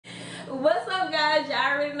What's up, guys? Y'all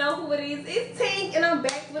already know who it is. It's Tink, and I'm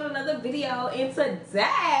back with another video. And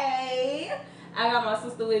today, I got my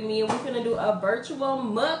sister with me, and we're gonna do a virtual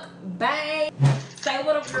mukbang. Say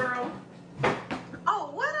what up, girl.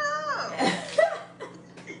 Oh, what up?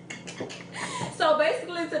 So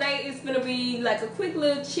basically, today is gonna be like a quick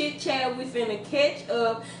little chit chat. We finna catch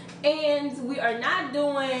up, and we are not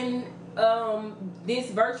doing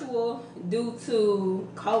this virtual due to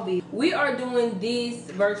COVID. We are doing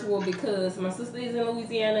this virtual because my sister is in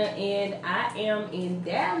Louisiana and I am in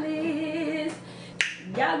Dallas.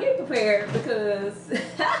 Y'all get prepared because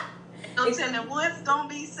I'm telling what's gonna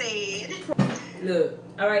be said. Look,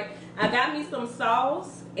 all right, I got me some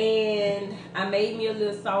sauce and I made me a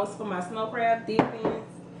little sauce for my snow crab dippings.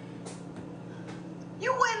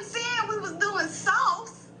 You wasn't saying we was doing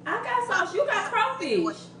sauce. I got sauce. You got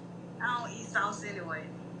crawfish. I don't eat sauce anyway.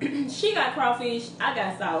 She got crawfish. I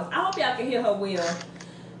got sauce. I hope y'all can hear her well.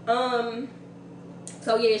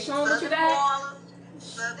 So yeah, show them what you got.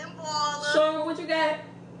 Southern boiler. Show them what you got.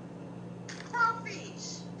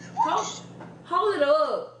 Crawfish. Hold it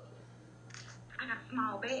up. I got a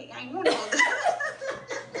small bag. I ain't want to hold it.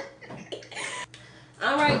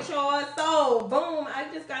 All right, y'all. So boom, I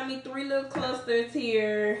just got me 3 little clusters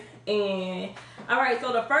here, and all right.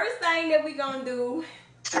 So the first thing that we gonna do.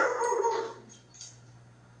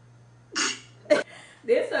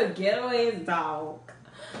 This a ghetto ass dog.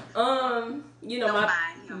 You know,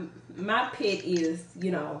 my pet is,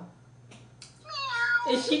 you know,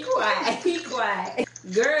 and she quiet. He quiet.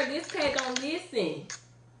 Girl, this cat don't listen.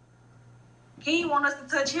 He want us to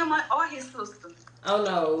touch him or his sister. Oh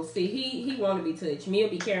no, see, he want to be touched. Me'll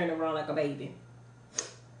be carrying him around like a baby.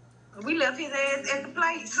 We left his ass at the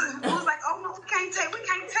place. We was like, oh no, we can't take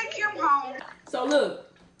him home. So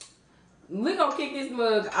look, we gonna kick this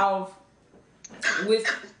mug off with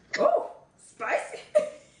spicy.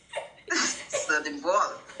 Southern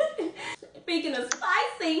boiler. Speaking of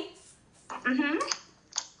spicy,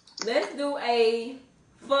 let's do a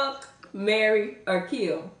fuck, marry, or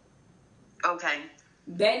kill. Okay.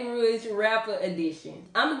 Baton Rouge rapper edition.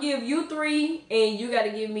 I'm gonna give you 3, and you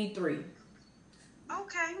gotta give me 3.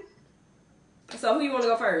 Okay. So who you wanna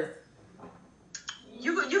go first?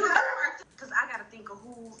 You go first, cause I gotta think of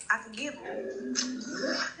who I can give him.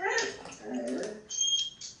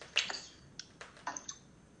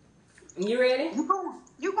 You ready?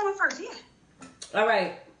 You going first, yeah. All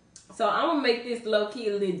right. So I'm gonna make this low key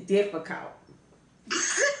a little difficult. You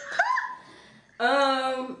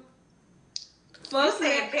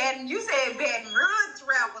said Baton Rouge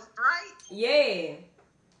rappers, right? Yeah.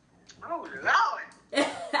 Oh Lord. Go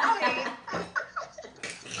ahead.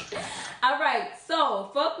 All right.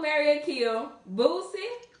 So fuck, marry, or kill: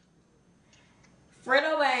 Boosie,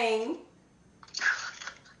 Fredo Bang,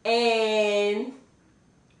 and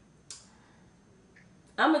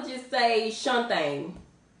I'ma just say Shuntang.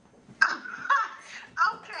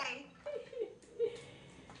 Okay.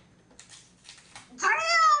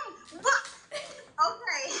 Damn. What?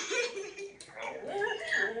 Okay.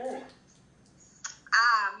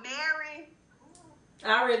 Mary. I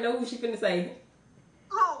already know who she finna say.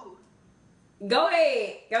 Who? Go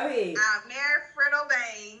ahead. Marry Fredo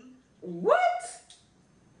Bang. What?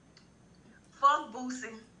 Fuck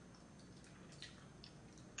Boosie.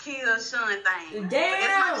 Kill Shuntang.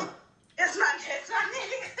 Damn. That's my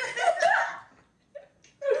nigga.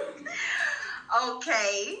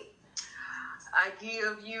 Okay. I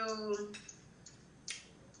give you.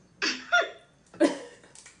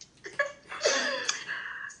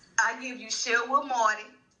 I give you Sherwood Marty.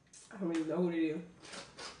 I don't even know who it is.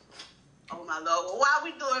 Oh my Lord. Well, why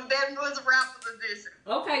we doing Baton Rouge Rappers edition?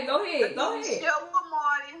 Okay, go ahead. Go ahead. Sherwood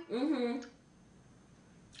Marty.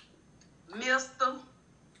 Mister.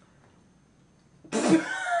 And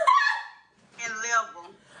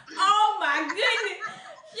Level. Oh my goodness.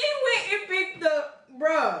 She went and picked up,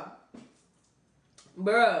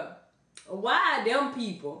 bruh. Why them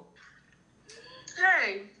people?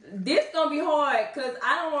 Hey. This gonna be hard because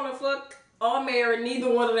I don't want to fuck or marry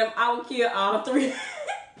neither one of them. I will kill all 3.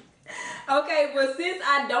 Okay, but since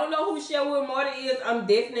I don't know who Sherwood Marty is, I'm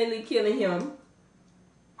definitely killing him.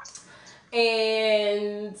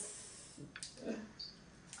 And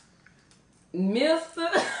Mr.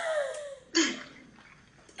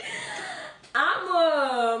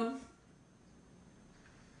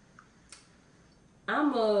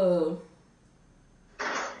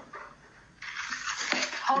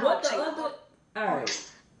 What the other? All right.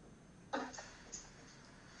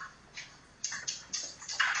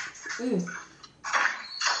 This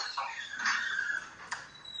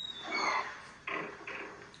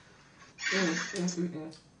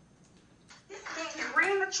man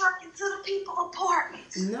ran the trucking to the people's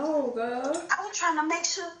apartments. No, girl. I was trying to make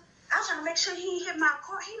sure he ain't hit my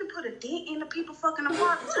car. He didn't put a dent in the people fucking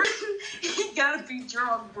apartments. He gotta be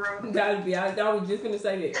drunk, bro. Gotta be. I was just gonna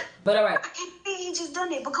say that. But all right. I can't believe he just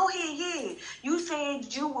done it. But go ahead, yeah. You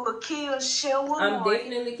said you would kill Sherwood I'm Marty.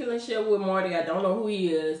 definitely killing Sherwood Marty. I don't know who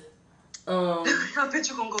he is. I bet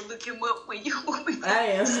you gonna go look him up when you.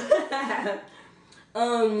 I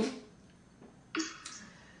am.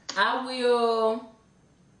 I will.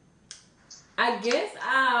 I guess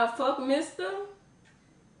I'll fuck Mister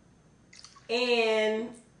and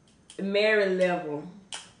marry Level.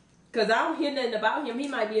 Cause I don't hear nothing about him. He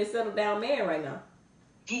might be a settled down man right now.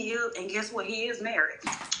 He is, and guess what? He is married.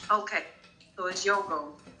 Okay, so it's your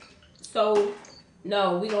goal. So,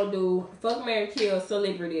 no, we gonna do fuck, marry, kill,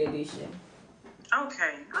 celebrity edition.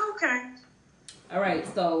 Okay. All right,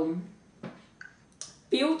 so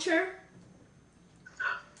Future.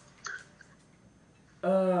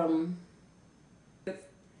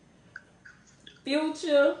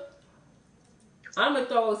 Future. I'm gonna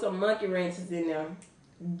throw some monkey wrenches in there.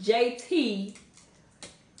 JT.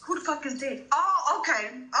 Who the fuck is that? Oh, okay.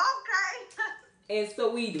 And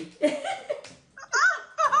Saweetie.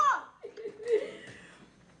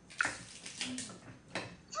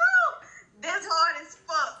 That's hard as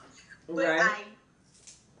fuck. But Right.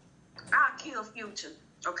 I'll kill Future.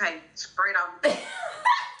 Okay, straight off the bat.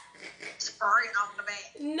 Straight off the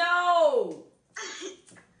bat. No.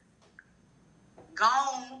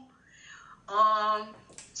 Gone.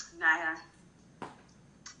 Nah.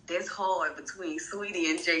 That's hard between Sweetie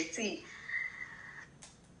and JT.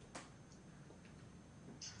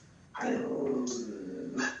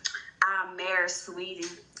 I'll marry Sweetie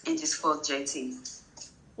and just fuck JT.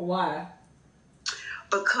 Why?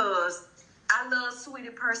 Because I love Sweetie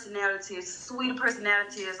personality. Sweetie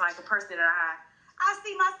personality is like a person that I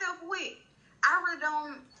see myself with. I really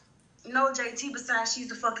don't know JT besides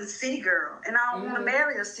she's a fucking city girl. And I don't want to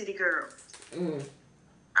marry a city girl.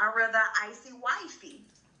 I'd rather icy wifey.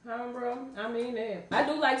 Bro? I mean that. I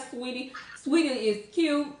do like Sweetie. Sweetie is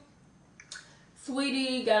cute.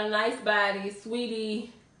 Sweetie got a nice body.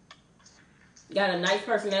 Sweetie got a nice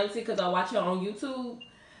personality because I watch her on YouTube.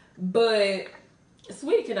 But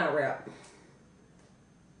Sweetie cannot rap.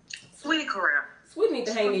 Sweetie can rap. Sweetie need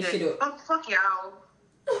to hang this shit up. Fuck y'all.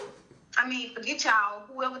 I mean, forget y'all.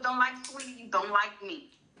 Whoever don't like Sweetie, you don't like me.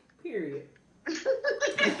 Period.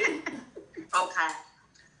 Okay.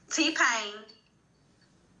 T-Pain.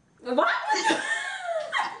 What?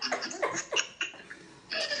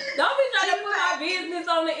 Don't be trying to put my business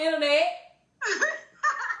on the internet.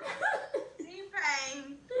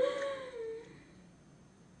 T-Pain.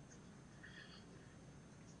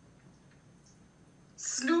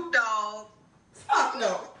 Snoop Dogg. Fuck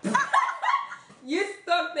no. You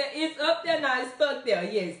stuck there. It's up there now. It's stuck there.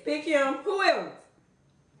 Yes. Pick him. Who else?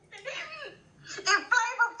 And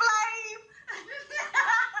Flavor Flav.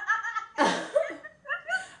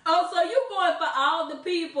 Oh, so you going for all the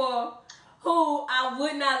people who I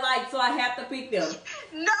would not like, so I have to pick them.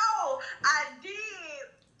 No, I did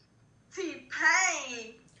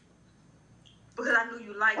T-Pain because I knew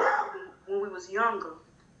you liked him when we was younger.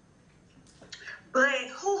 But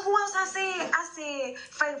who else I said? I said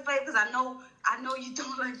Flavor Flav because I know you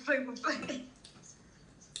don't like Flavor Flav.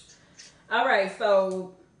 All right,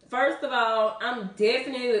 so first of all, I'm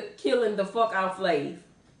definitely killing the fuck out Flav.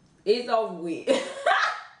 It's over with.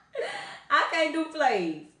 I can't do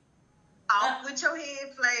Flav. Off with your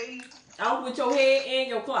head, Flav. Off with your head and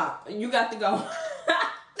your clock. You got to go.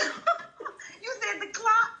 You said the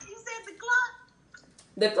clock.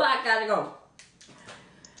 The clock gotta go.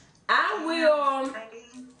 I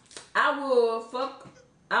will fuck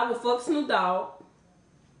Snoop Dogg.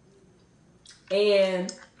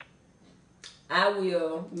 And I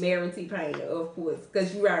will marry T-Pain, of course,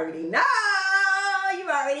 because you already know.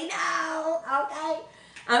 Okay.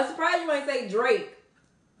 I'm surprised you ain't say Drake.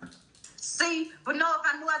 See, but no, if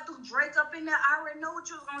I knew I threw Drake up in there, I already know what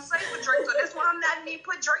you was gonna say with Drake. So that's why I'm not need to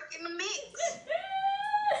put Drake in the mix.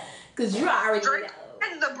 Cause you already Drake know.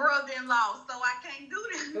 is the brother-in-law, so I can't do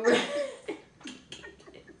this.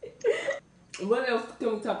 What else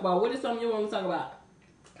can we talk about? What is something you want to talk about?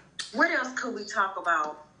 What else could we talk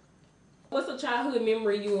about? What's a childhood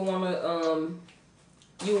memory you would want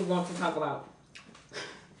to talk about?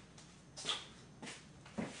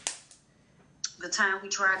 The time we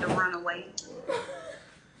tried to run away.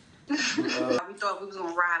 We thought we was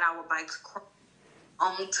gonna ride our bikes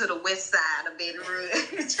on to the west side of Baton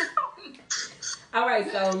Rouge. All right,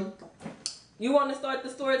 so you want to start the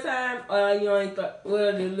story time, or you ain't the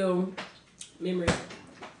little memory?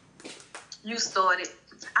 You started.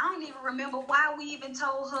 I I don't even remember why we even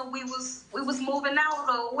told her we was moving out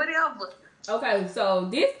or whatever. Okay, so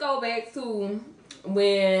this go back to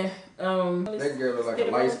when that girl look like a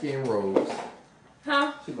light skinned Rose.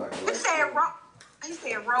 Huh? She like a He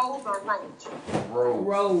said Rose or Roach?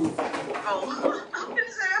 Rose. Oh. I'm gonna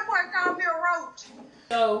say that boy called me a roach.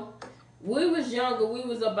 So we was younger, we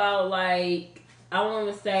was about like, I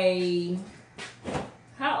wanna say,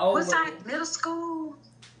 how old was was I? it? Middle school?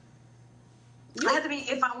 I had to be,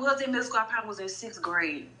 if I was in middle school, I probably was in 6th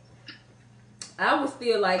grade. I was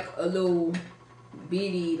still like a little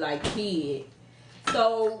bitty like kid.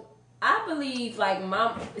 So I believe like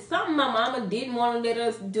something my mama didn't want to let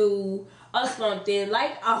us do or something,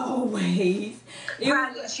 like always.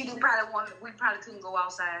 She didn't probably want, we probably couldn't go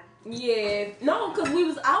outside. Yeah, no, because we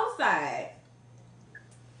was outside.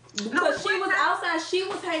 Because she was outside, she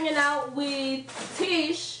was hanging out with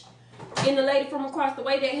Tish and the lady from across the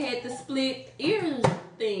way that had the split ears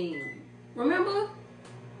thing. Remember?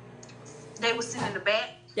 They was sitting in the back.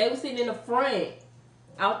 They was sitting in the front,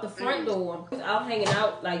 out the front door. I was out hanging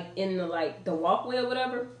out like in the walkway or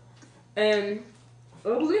whatever. And I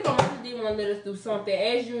believe my mom didn't want to let us do something.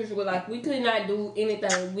 As usual, like we could not do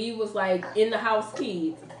anything. We was like in the house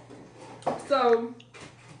kids. So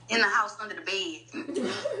in the house under the bed.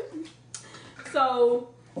 So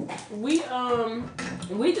we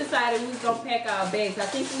decided we was gonna pack our bags. I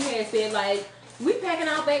think we had said like, we packing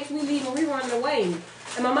our bags, we leaving, we running away.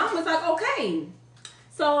 And my mom was like, okay.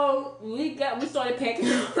 So we started packing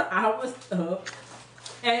our stuff,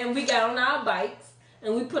 and we got on our bikes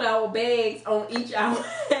and we put our bags on each our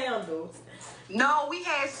handles. No, we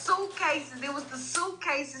had suitcases. It was the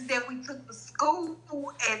suitcases that we took to school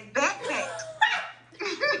and backpacks.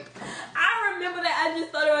 I remember that. I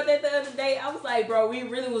just thought about that the other day. I was like, bro, we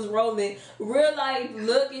really was rolling real life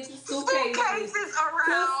luggage suitcases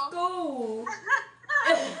around to school.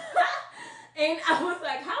 And I was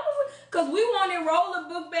like, how was it? Because we wanted roller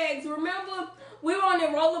book bags. Remember? We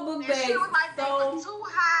wanted roller book bags. She was like, they were too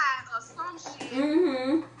high or some shit.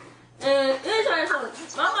 Mm-hmm. And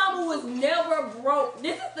it's my mama was never broke.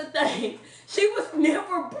 This is the thing. She was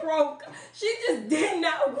never broke. She just did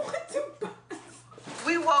not want to buy.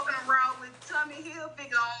 We walking around with Tommy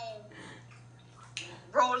Hilfiger on,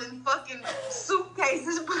 rolling fucking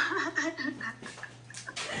suitcases.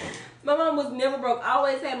 My mom was never broke.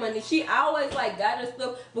 Always had money. She always like got her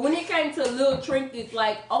stuff. But when it came to little trinkets,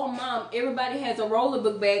 like, oh mom, everybody has a roller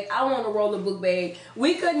book bag. I want a roller book bag.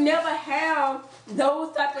 We could never have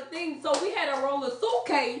those type of things. So we had a roller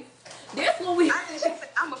suitcase. That's what we. I think she said,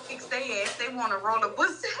 I'ma fix their ass. They want a roller book.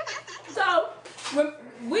 So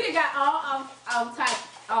we done got all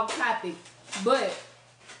off topic. But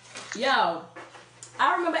yo,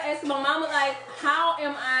 I remember asking my mama like, how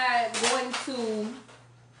am I going to?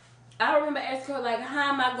 I remember asking her like, how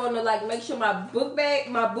am I going to like make sure my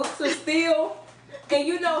books are still, and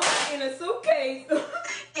you know, in a suitcase,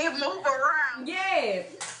 it move around. Yeah,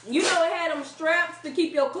 you know, it had them straps to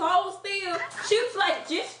keep your clothes still. She was like,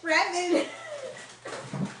 just strap it.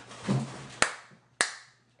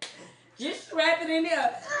 Just strap it in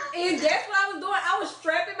there. And that's what I was doing. I was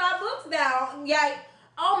strapping my books down. Like,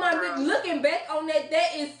 oh my goodness, looking back on that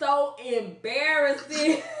is so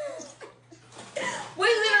embarrassing. We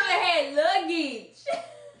literally had luggage.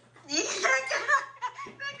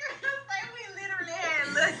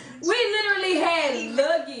 We literally had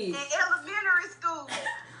luggage. In elementary school.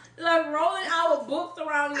 Like rolling our books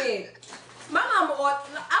around there. My mama,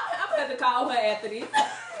 I'm gonna have to call her after this.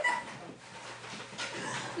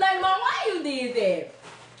 Like, Mom, why you did that?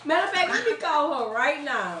 Matter of fact, let me call her right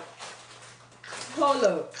now. Hold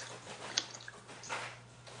up.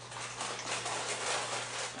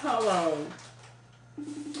 Hold on.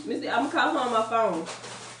 Missy, I'm gonna call her on my phone.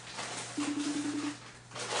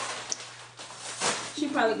 She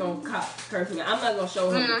probably gonna curse me. I'm not gonna show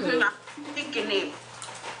her. I'm thinking it.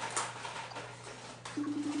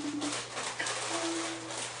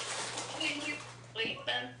 Can you sleep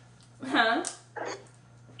then? Huh?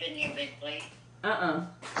 Can you be asleep?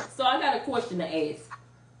 So I got a question to ask.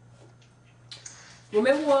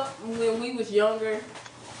 Remember when we was younger?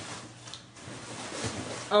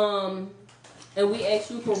 And we asked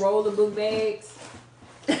you for roller book bags.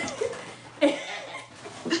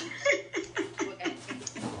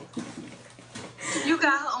 You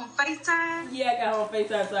got her on FaceTime? Yeah, I got her on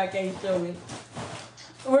FaceTime, so I can't show it.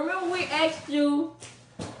 Remember we asked you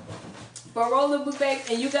for roller book bags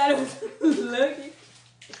and you got us luggage?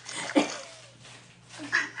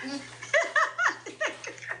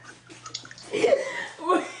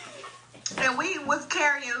 And we was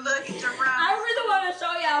carrying luggage around. I really want to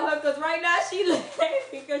show y'all her because right now she laughing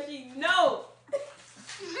because she know.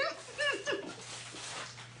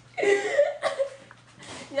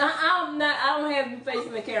 have you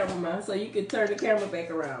facing the camera, man, so you can turn the camera back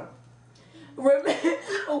around.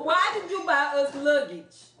 Why did you buy us luggage?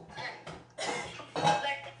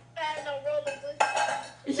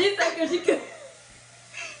 She said because she could.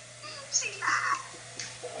 She lied.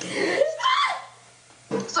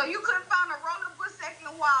 So you couldn't find a roller bus sack in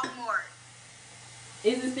Walmart?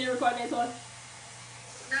 Is it still recording that toy?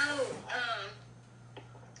 No,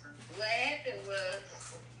 what happened was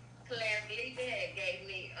Class Lisa had gave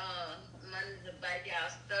me money to buy y'all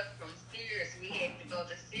stuff from Sears. We had to go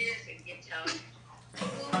to Sears and get y'all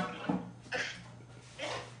food.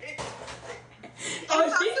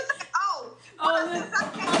 Hold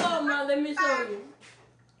on, Ma, let me show you.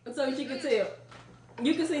 So she can tell.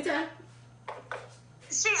 You can see, Ty? I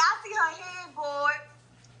see her headboard.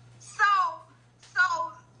 So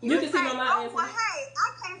you can see my mind. Oh, well, hey, I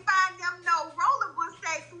can't find them no roller bus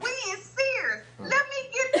sacks. We in Sears. Let me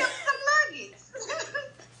get them some luggage.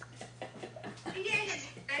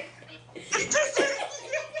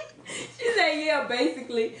 She said, yeah,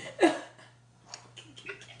 basically.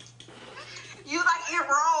 You like it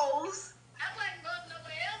rolls. I wasn't going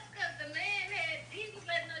nowhere else because the man he was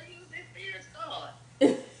letting us use his Sears card.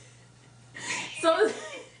 So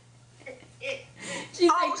she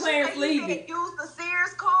said Clarence leave it. Use the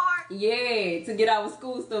Sears card? Yeah, to get our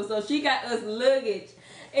school stuff. So she got us luggage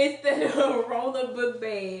instead of a roller book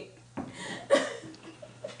bag.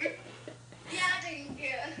 Yeah, I didn't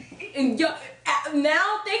care. And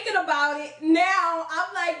now thinking about it, now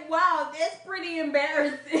I'm like, wow, that's pretty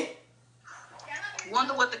embarrassing.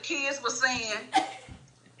 Wonder what the kids were saying.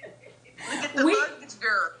 Look at the luggage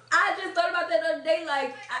girl. I just thought about that the other day,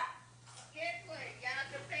 like. Guess what? Y'all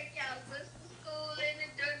can take y'all bus to school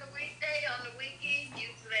during the weekday. On the weekend,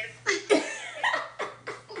 useless.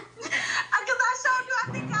 Because I showed you, I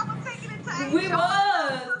think I was taking it to We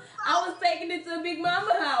was. I was taking it to Big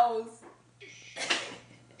Mama house.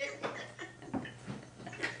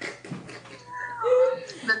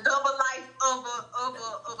 The double life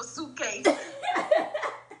of a suitcase.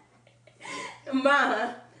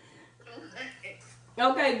 Ma.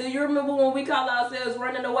 Okay, do you remember when we called ourselves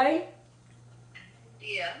running away?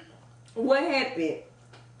 Yeah. What happened?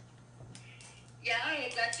 Y'all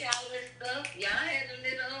had got y'all this stuff. Y'all had a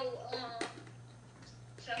little,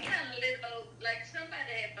 some kind of little, like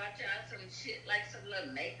somebody had bought y'all some shit, like some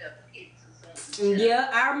little makeup kits or something. Yeah,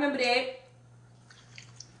 I remember that.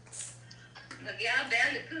 Look, y'all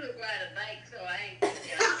barely could ride a bike, so I ain't gonna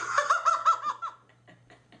y'all.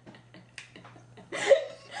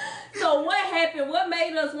 So what happened? What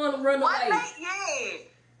made us want to run away? Yeah.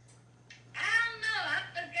 I don't know. I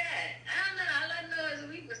forgot. I don't know. All I know is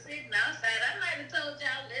we were sitting outside. I might have told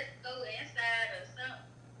y'all, let's go inside or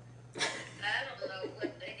something. I don't know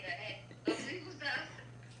what they had. But we was outside.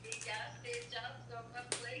 Y'all said y'all was going to run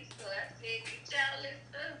away, so I said, get y'all this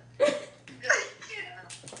stuff.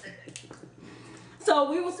 So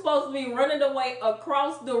we were supposed to be running away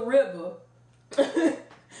across the river.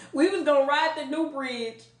 We was gonna ride the new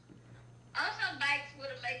bridge. Also, bikes with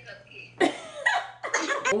a makeup kit.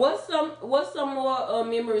 What's some more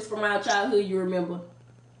memories from our childhood you remember?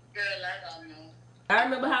 Girl, I don't know. I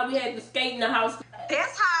remember how we had to skate in the house.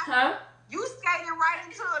 That's how Huh? you skated right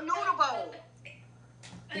into a noodle bowl.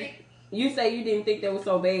 You say you didn't think that was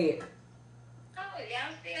so bad. Oh,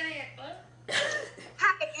 y'all still had fun?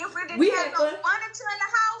 Hey, if we didn't We have had no fun. furniture in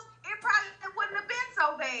the house, it probably wouldn't have been so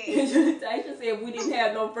bad. Taisha said if we didn't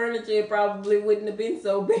have no furniture, it probably wouldn't have been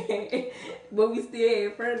so bad. But we still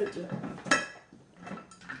had furniture.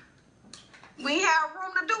 We had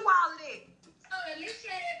room to do all of that. Oh, at least you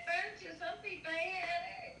had furniture. Some people ain't had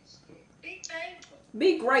that. Be thankful.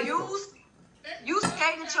 Be grateful. You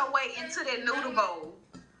skated your way into that noodle bowl.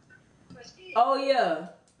 Oh yeah.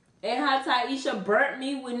 And how Taisha burnt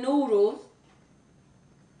me with noodles.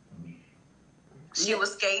 She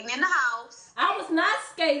was skating in the house. I was not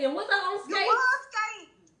skating. Was I on You skate? was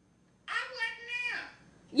skating. I wasn't there.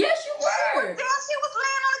 Yes, you were. She was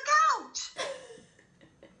laying on the couch.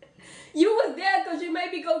 You was there because you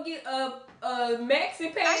made me go get a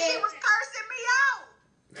maxi pad. And she was cursing me out.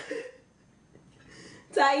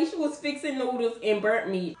 Taisha was fixing noodles and burnt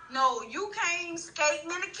me. No, you came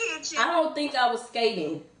skating in the kitchen. I don't think I was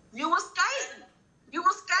skating. You were skating. You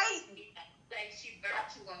were skating. Like she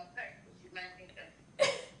burnt you on purpose. You might think that.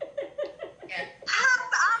 Yeah.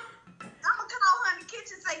 I'm going to call her in the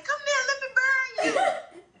kitchen and say, come here, let me burn you.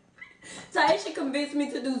 Taisha convinced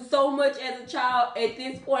me to do so much as a child. At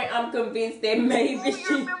this point, I'm convinced that maybe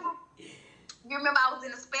You remember I was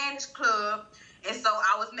in a Spanish club, and so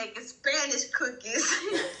I was making Spanish cookies.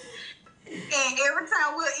 And every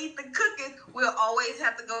time we'll eat the cookies, we'll always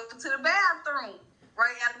have to go to the bathroom.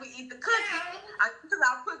 right after we eat the cookie, because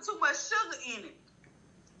I put too much sugar in it.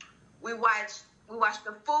 We watch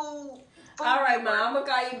the food. All right, Mom, I'm gonna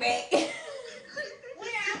call you back. What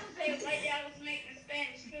y'all say while y'all was making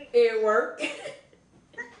Spanish cookies? It worked.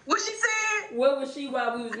 What she said? Where was she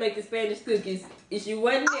while we was making Spanish cookies? She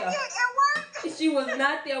wasn't there. Oh, yeah, it worked. She was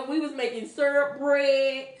not there. We was making syrup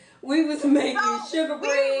bread. We was making sugar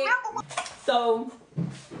bread. So,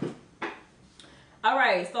 all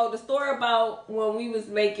right. So the story about when we was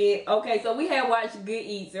making. Okay, so we had watched Good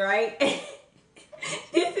Eats, right?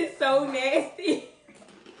 This is so nasty,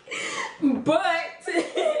 but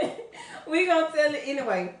we gonna tell it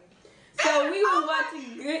anyway. So we was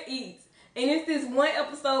watching Good Eats, and it's this one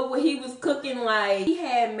episode where he was cooking, like he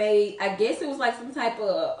had made, I guess it was like some type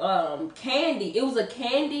of candy. It was a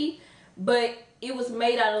candy, but it was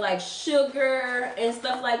made out of like sugar and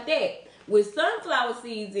stuff like that with sunflower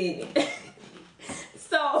seeds in it.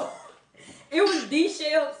 So it was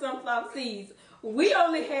de-shelled sunflower seeds. We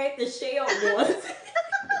only had the shelled ones.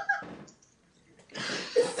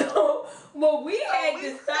 So what we had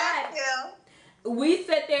decided, we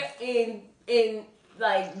sat there and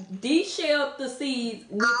like de-shelled the seeds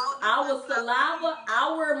with our saliva,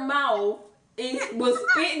 our mouth was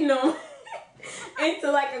spitting them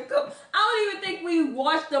into like a cup. I don't even think we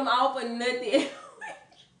washed them off or nothing.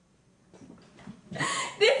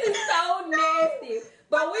 This is so nasty.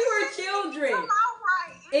 But we were children.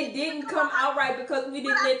 It didn't come out right because we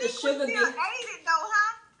didn't let the sugar get.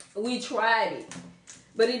 We tried it,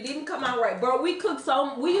 but it didn't come out right. Bro, we cooked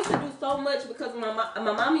we used to do so much because my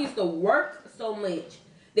mama used to work so much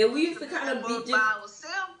that we used to kind of be just by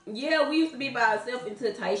ourselves. Yeah, we used to be by ourselves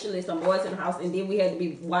until Taisha let some boys in the house, and then we had to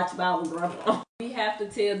be watched by our grandma. We have to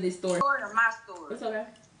tell this story. Story or my story? It's okay.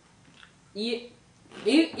 Yeah,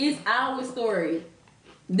 it's our story.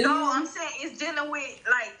 No, I'm saying it's dealing with,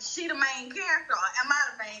 like, she the main character, or am I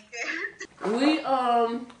the main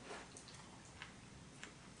character?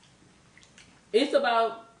 It's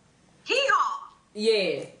about... Hee-haw!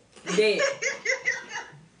 Yeah, that.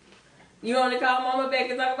 You want to call Mama back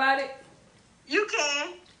and talk about it? You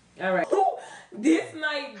can. All right. This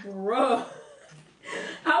night, bruh,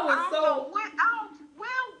 I was so...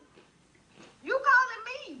 Well, you calling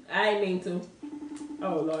me. I ain't mean to.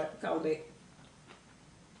 Oh, Lord, call back.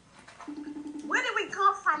 Where did we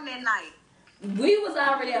come from that night? We was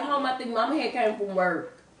already at home. I think Mama had came from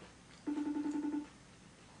work.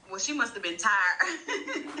 Well, she must have been tired.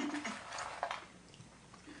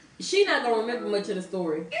 She not gonna remember much of the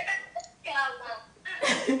story.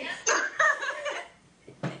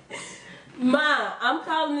 Ma, I'm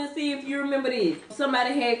calling to see if you remember this.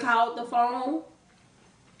 Somebody had called the phone.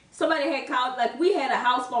 Somebody had called, like we had a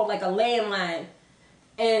house phone, like a landline.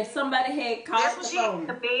 And somebody had called the phone.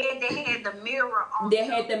 The bed, they had the mirror on. They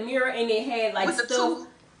had the mirror and it had like stuff.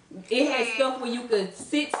 It had stuff where you could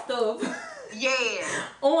sit stuff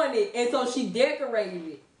on it. And so she decorated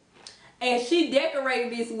it. And she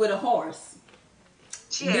decorated this with a horse.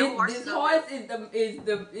 She had a horse. This horse is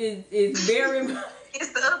very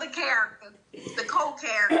it's the other character. The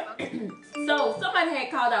co-character. So somebody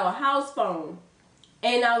had called our house phone.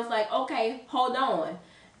 And I was like, okay, hold on.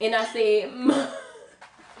 And I said,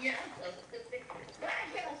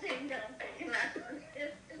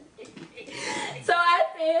 so I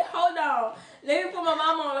said, hold on. Let me put my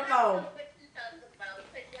mama on the phone.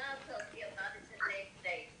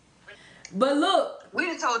 But look, we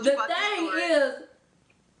done told you the thing is,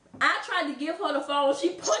 I tried to give her the phone. She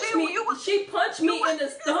punched me. She punched me in the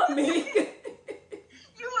stomach.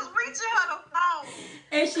 You was reaching her the phone.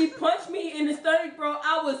 And she punched me in the stomach, bro.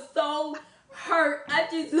 I was so hurt. I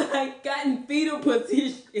just like got in fetal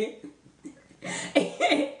position.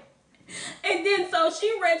 And then so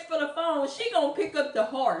she reached for the phone. She gonna pick up the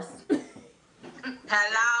horse.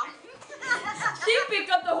 Hello? She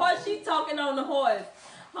picked up the horse. She talking on the horse.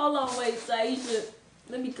 Hold on, wait, Taisha.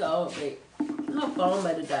 Let me call her back. Her phone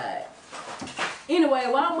might have died. Anyway,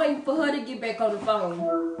 while I'm waiting for her to get back on the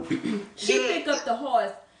phone, she picked up the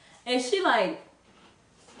horse. And she like,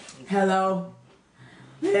 hello?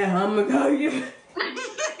 Yeah, I'm gonna call you.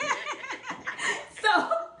 So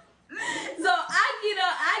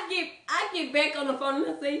I get back on the phone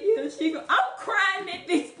and I say, yeah, she go. I'm crying at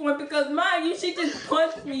this point because mind you, she just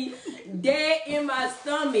punched me dead in my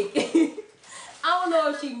stomach. I don't know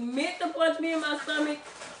if she meant to punch me in my stomach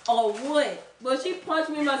or what, but she punched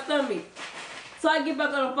me in my stomach. So I get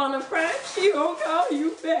back on the phone and crying, she gonna call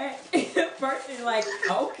you back. First she's like,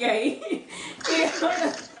 okay. Yeah,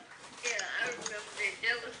 I remember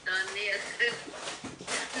that was done there.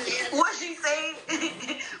 What she said?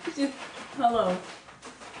 Just, hold on.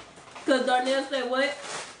 Cause Darnell said what?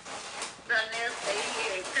 Darnell said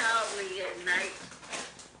night.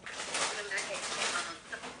 And I had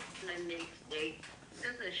the next day.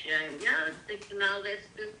 That's a shame. Y'all thinking all that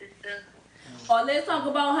stupid stuff. Or let's talk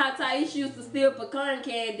about how Taisha used to steal pecan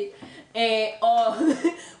candy, and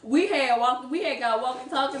we had got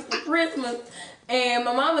walkie-talkies for Christmas, and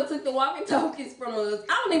my mama took the walkie-talkies from us.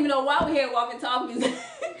 I don't even know why we had walkie-talkies.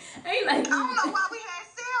 Ain't like I don't know why we had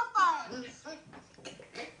cell phones.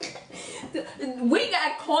 We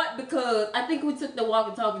got caught because I think we took the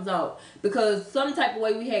walkie-talkies off because some type of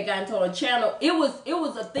way we had gotten to our channel. It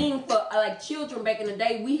was a thing for like children back in the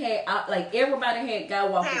day. We had like everybody had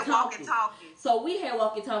got walkie-talkies. So we had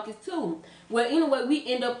walkie-talkies too. Well, anyway, we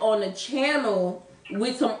end up on the channel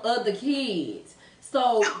with some other kids.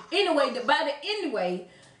 So anyway, the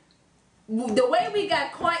way we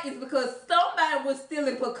got caught is because somebody was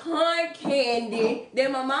stealing pecan candy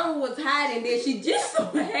that my mama was hiding there. She just so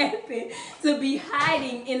happened to be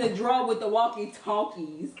hiding in the drawer with the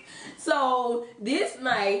walkie-talkies. So this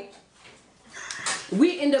night,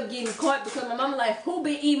 we end up getting caught because my mama like, who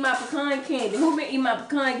been eating my pecan candy? Who been eating my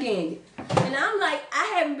pecan candy? And I'm like, I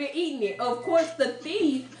haven't been eating it. Of course, the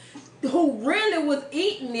thief who really was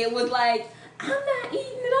eating it was like, I'm not eating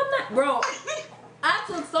it. I'm not, bro. I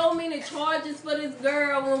took so many charges for this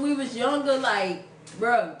girl when we was younger. Like,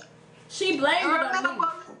 bro, she blamed it on me.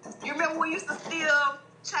 You remember we used to steal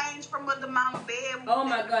change from under mama's bed? Oh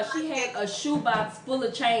my gosh, she had a shoebox full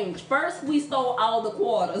of change. First, we stole all the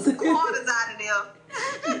quarters. Quarters out of there.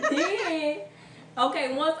 Then,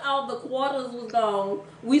 okay, once all the quarters was gone,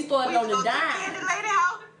 we started on the dime.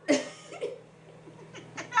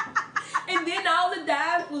 And then all the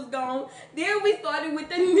dimes was gone. Then we started with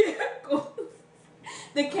the nickels.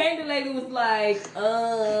 The candy lady was like,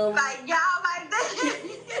 like y'all like that.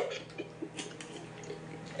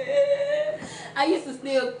 I used to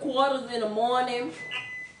steal quarters in the morning.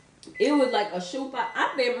 It was like a shoebox.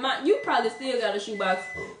 I bet you probably still got a shoebox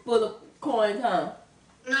full of coins, huh?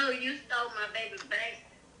 No, you stole my baby bank.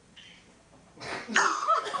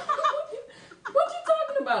 What you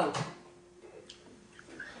talking about?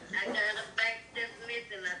 I got a bank that's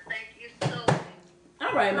missing. I think you stole it.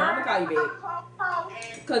 All right, Mom, I'm gonna call you back.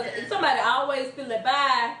 Cause somebody always feeling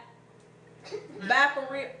bye for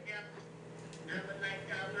real. I would like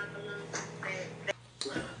to all my balloons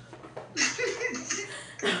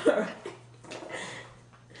back.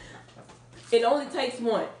 It only takes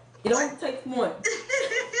one. It only takes one.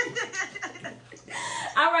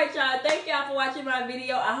 Alright, y'all. Thank y'all for watching my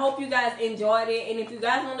video. I hope you guys enjoyed it. And if you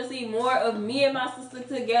guys want to see more of me and my sister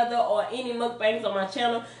together or any mukbangs on my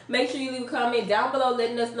channel, make sure you leave a comment down below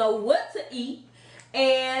letting us know what to eat.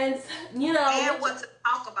 And, you know. And what to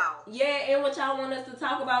talk about. Yeah, and what y'all want us to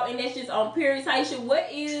talk about. And that's just on Period. Taisha,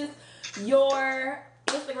 what is your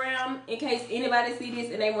Instagram in case anybody see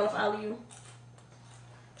this and they want to follow you?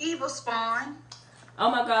 Evil Spawn. Oh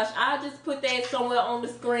my gosh, I'll just put that somewhere on the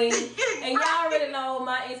screen. And y'all already know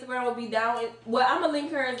my Instagram will be down. Well, I'm going to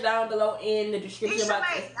link hers down below in the description box.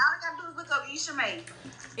 All I got to do is look up Isha May.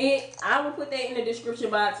 I will put that in the description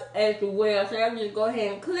box as well. So y'all just go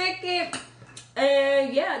ahead and click it.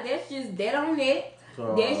 And yeah, that's just that on it.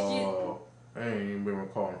 So, that's just... I ain't even been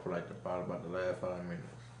recording for like about the last 5 minutes.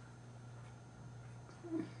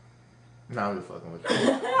 Nah, I'm just fucking with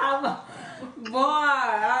you.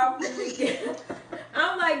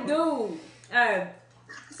 I'm like, dude.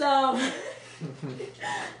 So,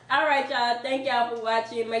 alright, y'all. Thank y'all for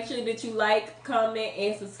watching. Make sure that you like, comment,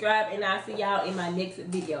 and subscribe. And I'll see y'all in my next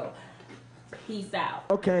video. Peace out.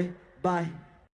 Okay, bye.